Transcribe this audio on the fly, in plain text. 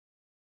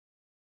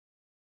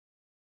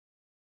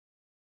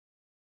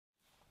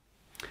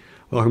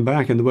Welcome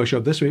back. In the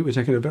workshop this week we're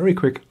taking a very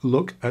quick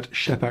look at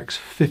Scheppach's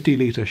 50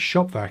 litre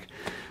Shop Vac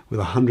with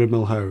a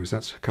 100mm hose.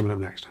 That's coming up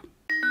next.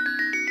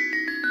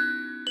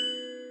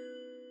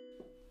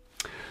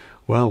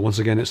 Well, once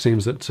again it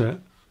seems that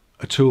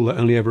a tool that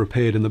only ever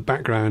appeared in the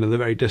background in the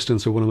very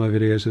distance of one of my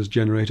videos has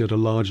generated a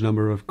large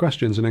number of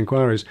questions and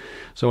inquiries.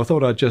 So I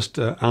thought I'd just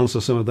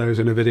answer some of those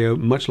in a video,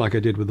 much like I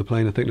did with the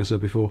planer thicknesser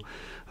before,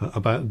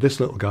 about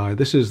this little guy.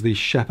 This is the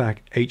Scheppach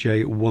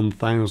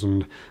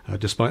HA1000.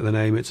 Despite the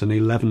name, it's an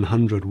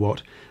 1100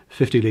 watt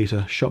 50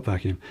 litre shop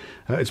vacuum.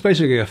 It's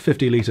basically a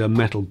 50 litre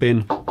metal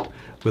bin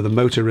with a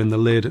motor in the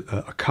lid,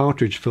 a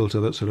cartridge filter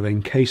that sort of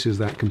encases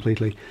that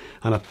completely,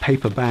 and a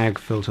paper bag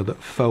filter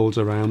that folds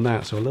around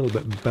that, so a little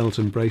bit belt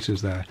and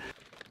braces there.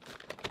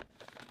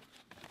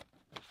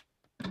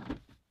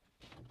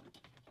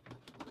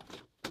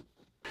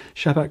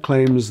 Scheppach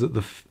claims that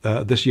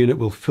this unit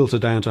will filter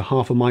down to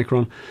 0.5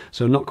 micron,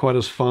 so not quite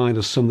as fine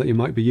as some that you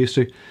might be used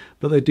to,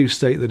 but they do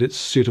state that it's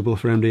suitable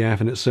for MDF,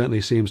 and it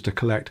certainly seems to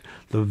collect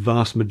the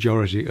vast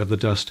majority of the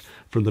dust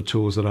from the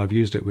tools that I've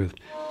used it with.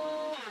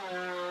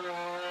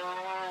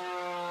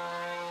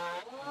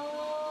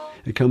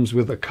 It comes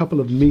with a couple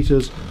of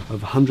meters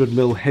of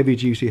 100mm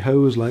heavy-duty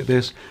hose like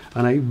this,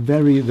 and a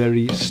very,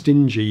 very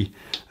stingy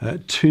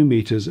 2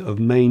 meters of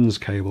mains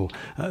cable.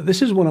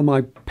 This is one of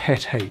my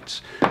pet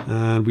hates,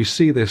 and we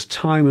see this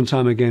time and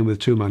time again with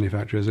tool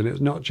manufacturers, and it's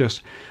not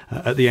just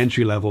at the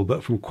entry level,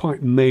 but from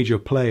quite major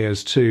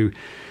players too.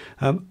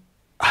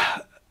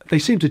 They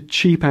seem to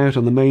cheap out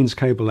on the mains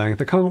cable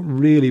length. I can't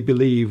really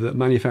believe that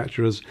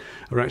manufacturers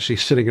are actually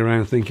sitting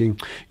around thinking,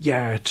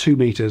 yeah, 2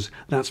 meters,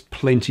 that's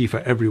plenty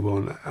for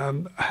everyone.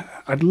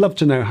 I'd love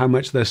to know how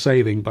much they're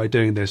saving by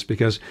doing this,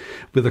 because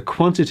with the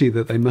quantity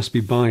that they must be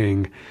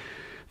buying,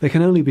 they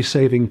can only be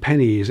saving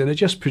pennies, and it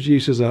just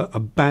produces a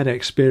bad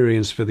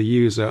experience for the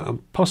user,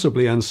 and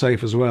possibly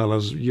unsafe as well,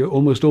 as you're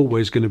almost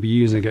always going to be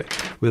using it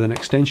with an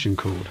extension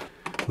cord.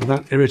 With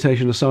that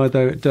irritation aside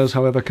though, it does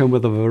however come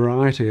with a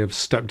variety of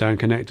step-down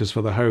connectors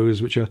for the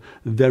hose, which are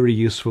very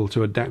useful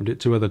to adapt it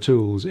to other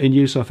tools. In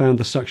use I found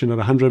the suction at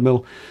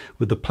 100mm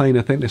with the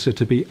planer thicknesser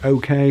to be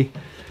okay.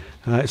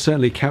 It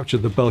certainly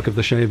captured the bulk of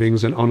the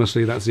shavings, and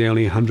honestly that's the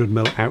only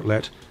 100mm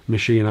outlet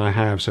machine I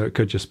have, so it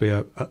could just be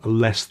a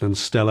less than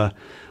stellar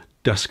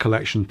dust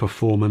collection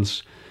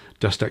performance,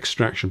 dust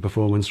extraction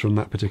performance from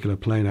that particular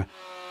planer.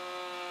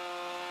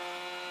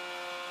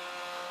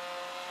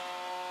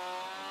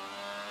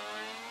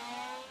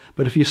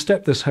 But if you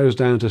step this hose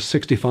down to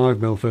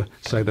 65mm for,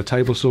 say, the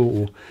table saw,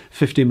 or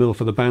 50mm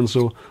for the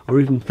bandsaw,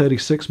 or even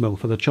 36mm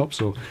for the chop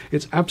saw,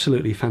 it's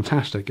absolutely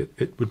fantastic.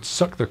 It would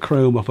suck the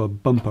chrome off a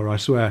bumper, I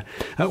swear.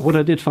 What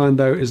I did find,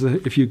 though, is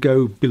that if you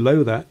go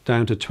below that,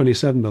 down to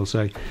 27mm,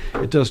 say,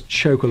 it does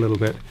choke a little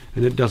bit,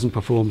 and it doesn't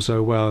perform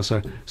so well.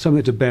 So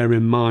something to bear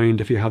in mind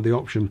if you have the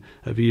option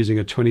of using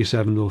a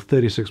 27mm or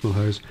 36mm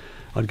hose.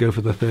 I'd go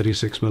for the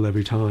 36mm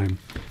every time.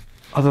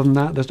 Other than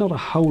that, there's not a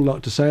whole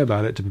lot to say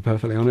about it, to be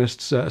perfectly honest.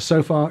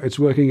 So far, it's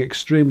working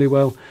extremely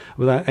well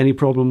without any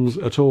problems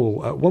at all.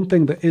 One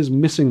thing that is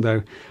missing,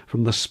 though,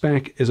 from the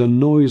spec is a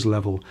noise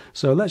level.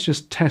 So let's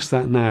just test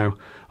that now.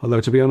 Although,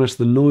 to be honest,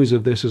 the noise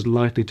of this is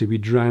likely to be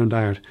drowned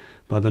out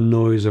by the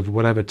noise of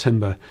whatever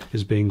timber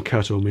is being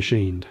cut or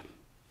machined.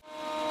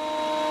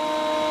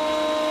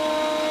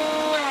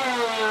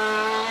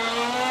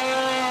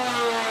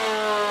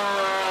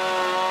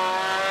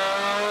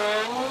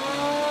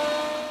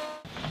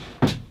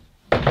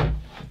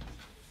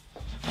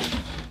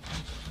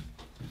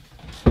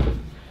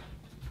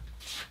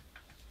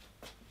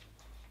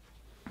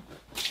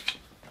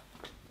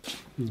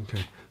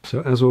 Okay,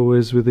 so as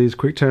always with these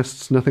quick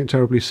tests, nothing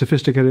terribly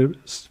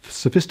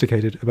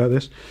sophisticated about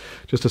this.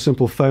 Just a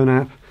simple phone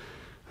app,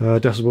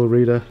 decibel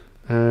reader,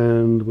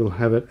 and we'll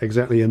have it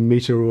exactly a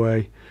meter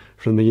away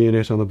from the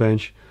unit on the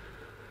bench.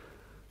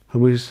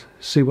 And we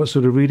see what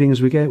sort of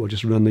readings we get. We'll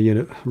just run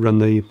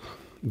the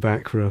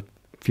vac for a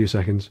few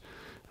seconds,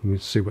 and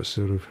we'll see what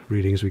sort of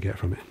readings we get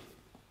from it.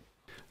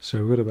 So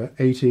we've got about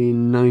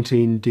 18,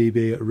 19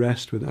 dB at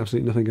rest with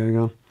absolutely nothing going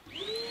on.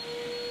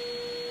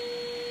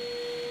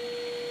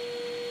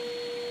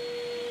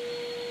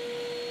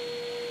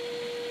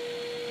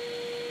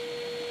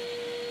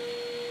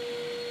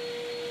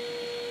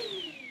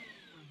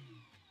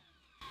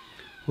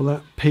 Well,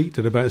 that peaked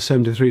at about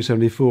 73,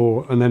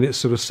 74, and then it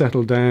sort of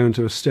settled down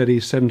to a steady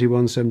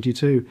 71,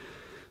 72.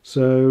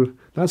 So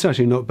that's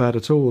actually not bad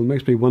at all. It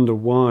makes me wonder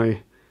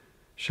why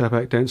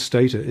Scheppach don't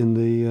state it in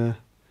the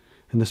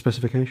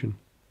specification.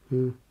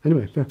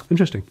 Anyway, yeah,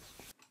 interesting.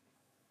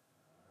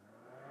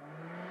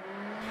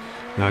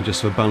 Now,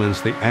 just for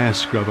balance, the air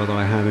scrubber that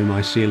I have in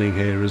my ceiling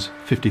here is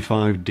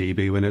 55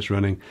 dB when it's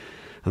running,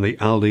 and the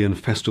Aldi and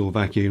Festool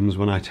vacuums,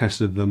 when I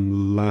tested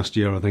them last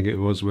year, I think it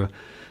was, were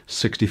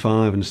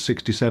 65 and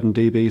 67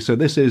 dB. So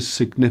this is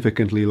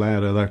significantly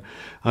louder, though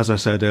as I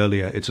said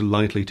earlier, it's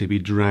likely to be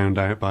drowned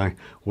out by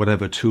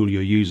whatever tool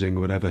you're using,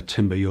 whatever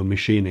timber you're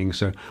machining.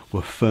 So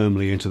we're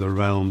firmly into the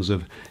realms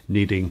of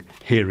needing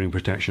hearing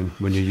protection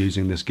when you're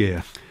using this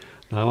gear.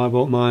 Now, I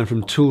bought mine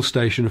from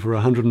Toolstation for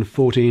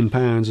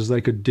 £114 as they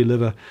could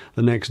deliver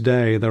the next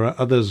day. There are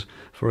others,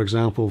 for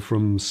example,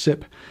 from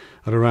SIP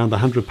at around the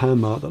 £100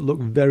 mark that look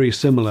very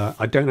similar.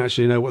 I don't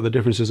actually know what the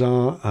differences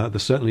are.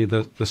 Certainly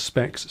the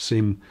specs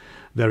seem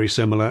very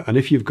similar. And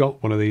if you've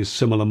got one of these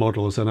similar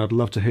models, then I'd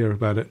love to hear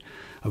about it,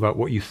 about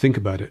what you think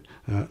about it.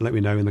 Let me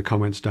know in the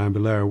comments down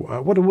below.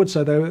 What I would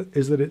say though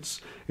is that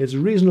it's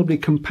reasonably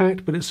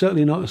compact, but it's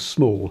certainly not as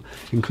small.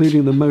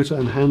 Including the motor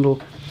and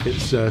handle,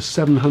 it's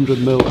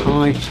 700mm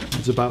high,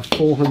 it's about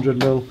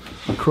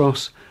 400mm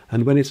across,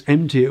 and when it's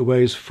empty it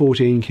weighs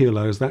 14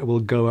 kilos. That will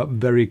go up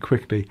very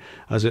quickly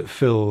as it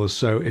fills.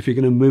 So if you're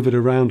going to move it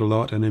around a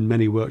lot, and in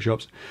many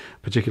workshops,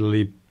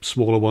 particularly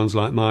smaller ones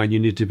like mine, you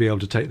need to be able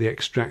to take the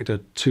extractor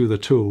to the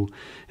tool,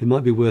 it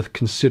might be worth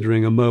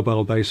considering a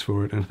mobile base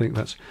for it, and I think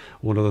that's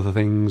one of the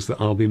things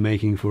that I'll be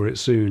making for it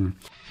soon.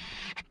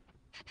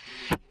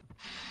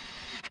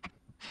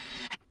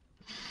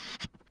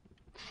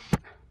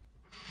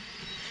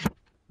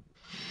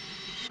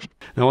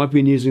 Now, I've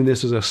been using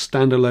this as a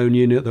standalone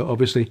unit, though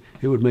obviously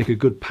it would make a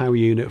good power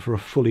unit for a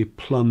fully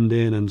plumbed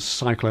in and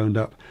cycloned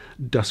up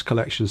dust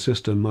collection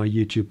system. My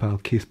YouTube pal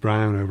Keith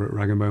Brown over at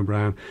Rag & Bone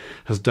Brown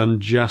has done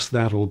just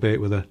that,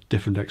 albeit with a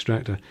different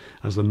extractor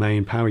as the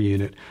main power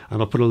unit, and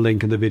I'll put a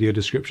link in the video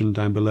description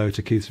down below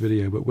to Keith's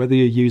video. But whether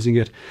you're using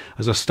it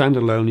as a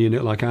standalone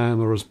unit like I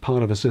am, or as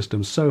part of a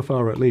system, so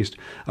far at least,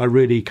 I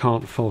really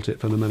can't fault it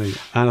for the money.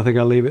 And I think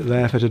I'll leave it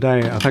there for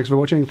today. Thanks for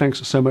watching.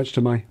 Thanks so much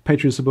to my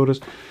Patreon supporters.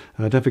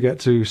 Don't forget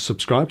to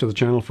subscribe to the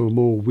channel for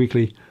more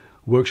weekly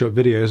workshop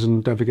videos,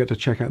 and don't forget to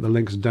check out the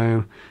links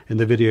down in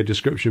the video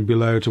description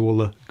below to all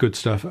the good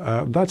stuff.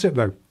 That's it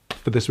though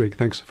for this week.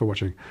 Thanks for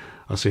watching.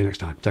 I'll see you next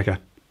time. Take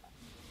care.